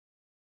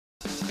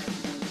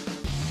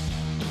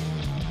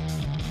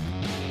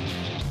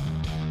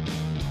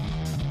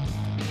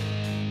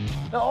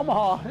Now,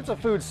 Omaha, it's a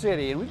food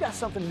city, and we've got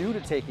something new to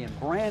take in,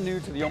 brand new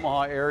to the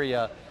Omaha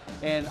area.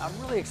 And I'm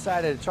really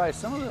excited to try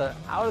some of the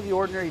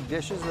out-of-the-ordinary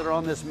dishes that are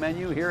on this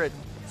menu here at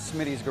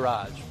Smitty's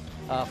Garage.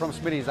 From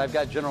Smitty's, I've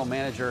got General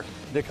Manager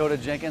Dakota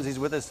Jenkins. He's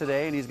with us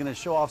today, and he's going to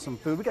show off some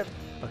food. We got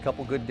a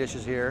couple good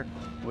dishes here.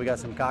 We got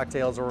some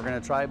cocktails that we're going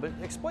to try, but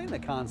explain the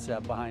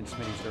concept behind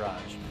Smitty's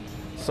Garage.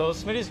 So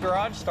Smitty's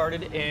Garage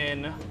started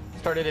in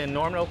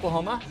Norman,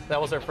 Oklahoma. That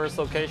was our first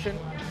location.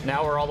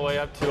 Now we're all the way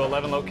up to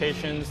 11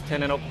 locations,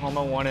 10 in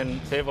Oklahoma, 1 in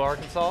Fayetteville,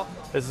 Arkansas.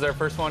 This is our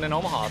first one in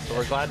Omaha, so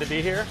we're glad to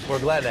be here. We're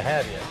glad to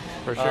have you.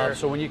 For sure.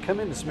 So when you come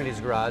into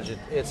Smitty's Garage,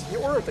 it's you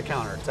order at the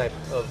counter type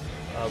of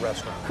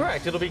restaurant.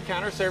 Correct. It'll be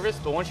counter service,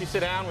 but once you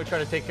sit down, we try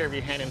to take care of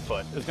you hand and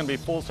foot. It's going to be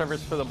full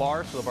service for the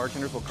bar, so the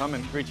bartenders will come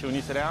and greet you when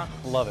you sit down.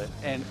 Love it.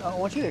 And I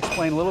want you to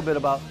explain a little bit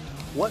about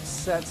what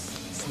sets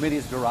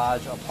Smitty's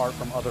Garage apart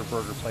from other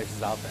burger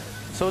places out there.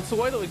 So it's the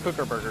way that we cook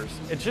our burgers.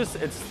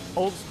 It's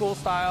old school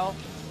style.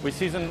 We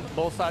season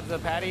both sides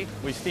of the patty.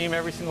 We steam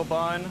every single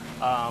bun.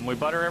 We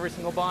butter every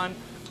single bun.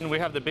 And we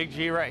have the Big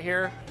G right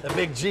here. The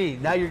Big G.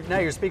 Now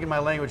you're speaking my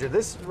language.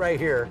 This right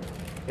here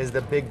is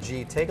the Big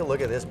G. Take a look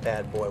at this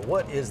bad boy.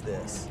 What is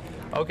this?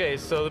 Okay,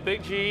 so the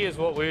Big G is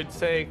what we would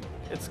say,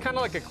 it's kind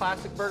of like a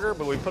classic burger,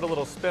 but we put a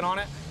little spin on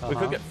it. We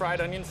cook it fried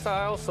onion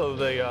style, so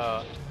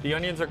the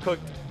onions are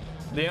cooked.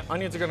 The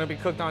onions are going to be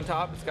cooked on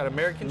top. It's got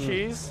American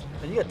cheese.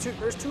 And you got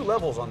there's two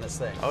levels on this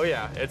thing. Oh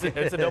yeah, it's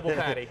a double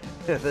patty.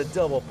 The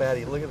double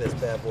patty. Look at this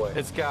bad boy.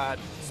 It's got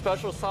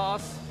special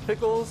sauce,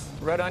 pickles,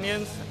 red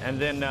onions, and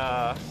then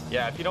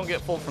yeah, if you don't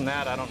get full from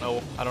that, I don't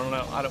know.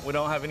 We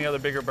don't have any other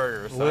bigger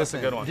burgers, so that's a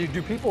good one.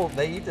 Do people,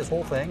 they eat this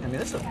whole thing? I mean,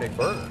 this is a big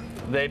burger.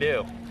 They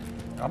do.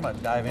 I'm going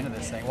to dive into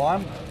this thing. Well,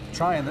 I'm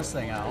trying this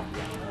thing out.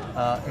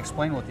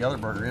 Explain what the other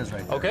burger is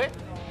right there. Okay.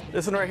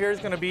 This one right here is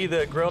going to be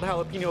the grilled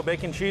jalapeno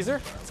bacon cheeser.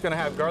 It's going to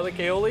have garlic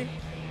aioli,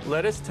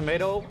 lettuce,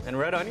 tomato, and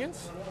red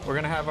onions. We're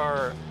going to have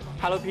our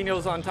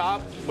jalapenos on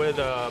top with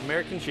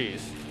American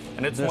cheese,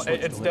 and it's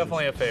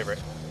definitely a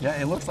favorite. Yeah,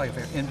 it looks like a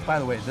favorite. And by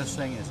the way, this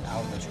thing is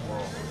out of this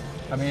world.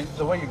 I mean,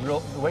 the way you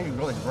grill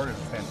these burgers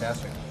is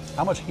fantastic.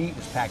 How much heat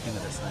is packed into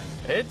this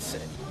thing?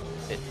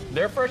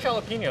 They're fresh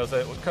jalapenos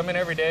that would come in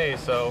every day,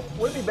 so.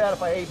 Would it be bad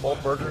if I ate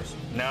both burgers?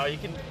 No, you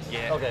can,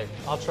 yeah. Okay,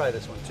 I'll try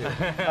this one too.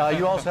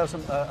 You also have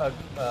some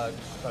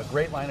a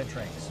great line of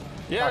drinks.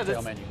 Yeah,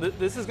 menu.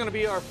 This is going to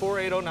be our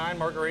 4809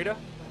 margarita.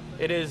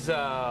 It is,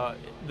 the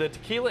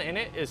tequila in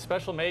it is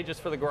special made just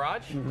for the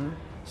garage.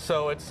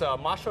 So it's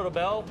Macho de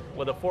Bell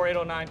with a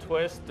 4809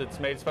 twist that's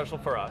made special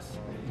for us.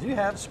 Do you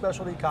have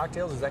specialty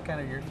cocktails? Is that kind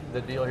of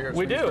the deal here at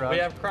We do. Garage? We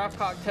have craft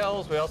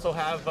cocktails. We also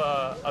have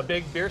a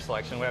big beer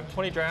selection. We have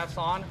 20 drafts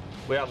on.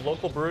 We have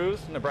local brews,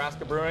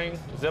 Nebraska Brewing,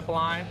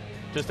 Zipline,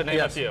 just to name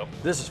a few.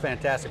 This is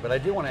fantastic, but I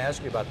do want to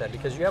ask you about that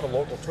because you have a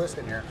local twist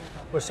in here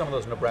with some of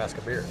those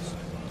Nebraska beers.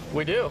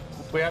 We do.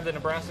 We have the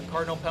Nebraska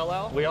Cardinal Pale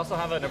Ale. We also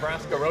have a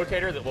Nebraska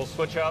Rotator that we'll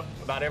switch up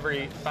about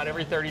every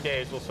 30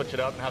 days. We'll switch it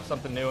up and have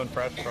something new and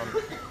fresh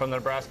from the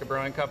Nebraska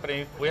Brewing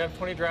Company. We have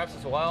 20 drafts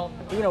as well.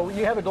 You know,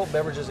 you have adult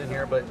beverages in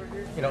here, but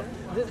you know,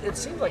 it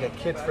seems like a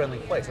kid-friendly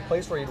place, a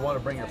place where you'd want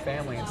to bring your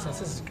family. And since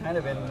this is kind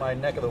of in my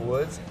neck of the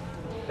woods,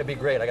 it'd be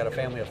great. I got a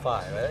family of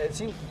 5. It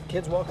seems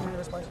kids welcome into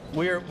this place.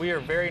 We are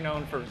very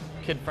known for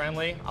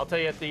kid-friendly. I'll tell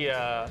you, at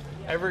the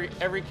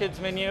every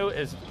kids menu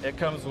it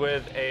comes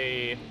with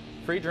a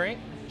free drink,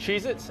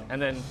 Cheez-Its,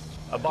 and then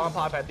a bomb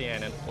pop at the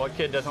end. And what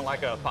kid doesn't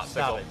like a popsicle?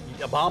 Stop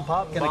it. A bomb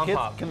pop? Can the kids,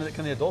 pop.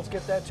 Can the adults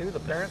get that too?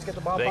 The parents get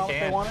the bomb pop if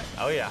they want it?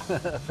 Oh yeah.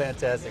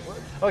 Fantastic.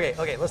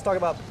 Okay, let's talk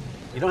about,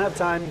 you don't have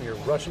time, you're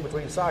rushing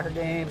between soccer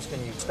games.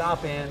 Can you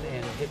stop in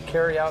and get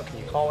carry out? Can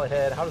you call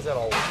ahead? How does that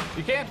all work?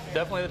 You can,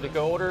 definitely the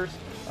go orders.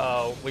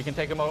 We can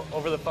take them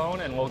over the phone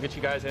and we'll get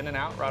you guys in and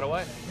out right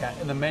away. Yeah,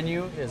 and the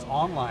menu is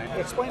online.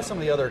 Explain some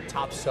of the other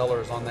top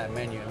sellers on that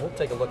menu and we'll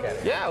take a look at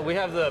it. Yeah, we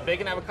have the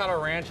Bacon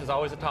Avocado Ranch is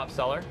always a top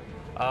seller.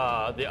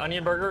 The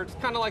onion burger, it's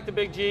kind of like the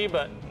Big G,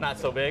 but not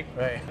so big.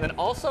 Right. And then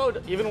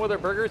also, even with our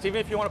burgers,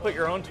 even if you want to put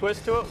your own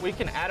twist to it, we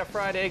can add a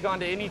fried egg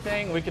onto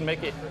anything. We can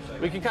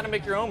kind of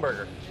make your own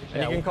burger.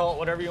 And you can call it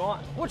whatever you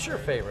want. What's your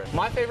favorite?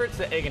 My favorite's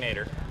the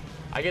Egginator.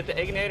 I get the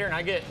Egginator and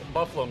I get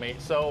buffalo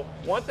meat. So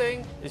one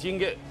thing is you can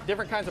get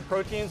different kinds of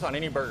proteins on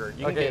any burger.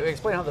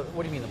 Explain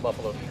what do you mean the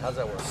buffalo meat? How does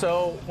that work?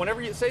 So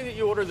whenever you say that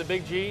you order the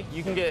Big G,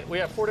 we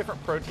have 4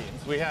 different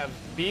proteins. We have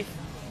beef,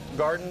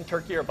 garden,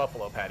 turkey, or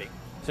buffalo patty.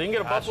 So you can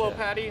get a buffalo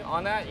patty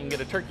on that, you can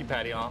get a turkey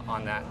patty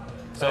on that.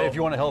 So if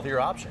you want a healthier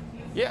option.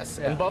 Yes,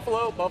 and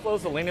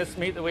buffalo's the leanest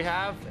meat that we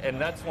have,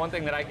 and that's one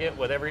thing that I get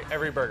with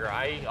every burger.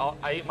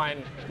 I eat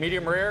mine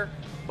medium rare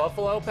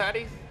buffalo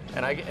patty,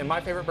 and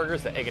my favorite burger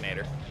is the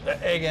Egginator. The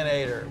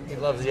Egginator. He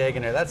loves the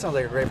Egginator. That sounds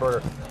like a great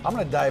burger. I'm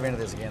going to dive into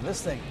this again.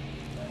 This thing,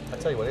 I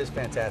tell you what, it's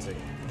fantastic.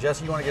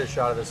 Jesse, you want to get a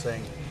shot of this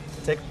thing?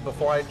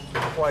 Before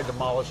I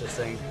demolish this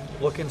thing,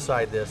 look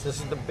inside this.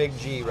 This is the Big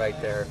G right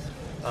there.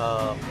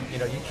 You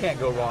know, you can't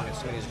go wrong at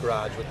Smitty's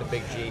Garage with the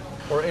Big G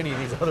or any of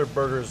these other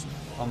burgers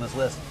on this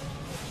list.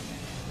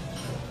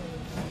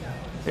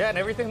 Yeah, and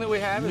everything that we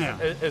have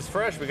is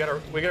fresh. We got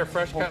our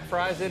fresh cut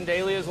fries in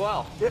daily as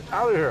well. Get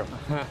out of here.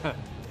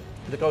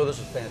 Dakota, this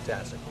is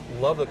fantastic.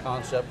 Love the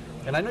concept,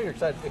 and I know you're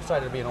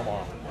excited to be in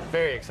Omaha.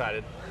 Very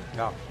excited.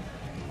 Yeah.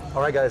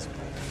 All right, guys.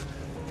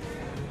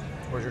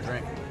 Where's your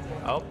drink?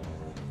 Oh,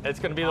 it's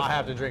going to be the... I'll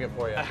have to drink it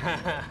for you.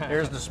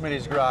 Here's the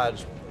Smitty's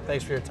Garage.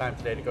 Thanks for your time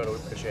today, Dakota. We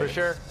appreciate it. For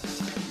sure.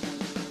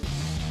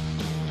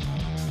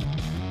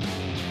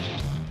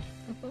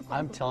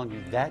 I'm telling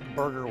you, that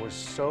burger was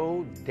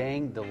so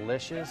dang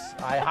delicious.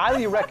 I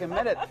highly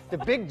recommend it. The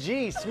Big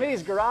G,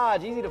 Smitty's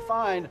Garage, easy to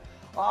find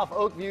off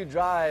Oakview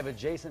Drive,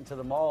 adjacent to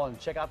the mall. And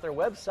check out their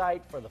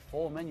website for the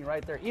full menu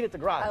right there.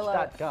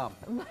 Eatatthegarage.com.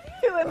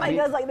 When Mike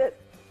goes like this.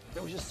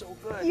 It was just so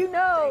good. You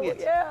know, Dang it.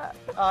 yeah.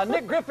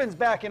 Nick Griffin's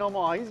back in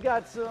Omaha. He's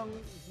got some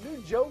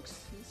new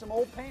jokes and some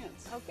old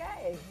pants.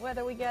 Okay,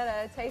 whether we get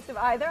a taste of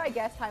either, I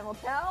guess time will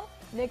tell.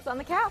 Nick's on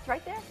the couch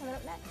right there, coming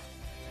up next.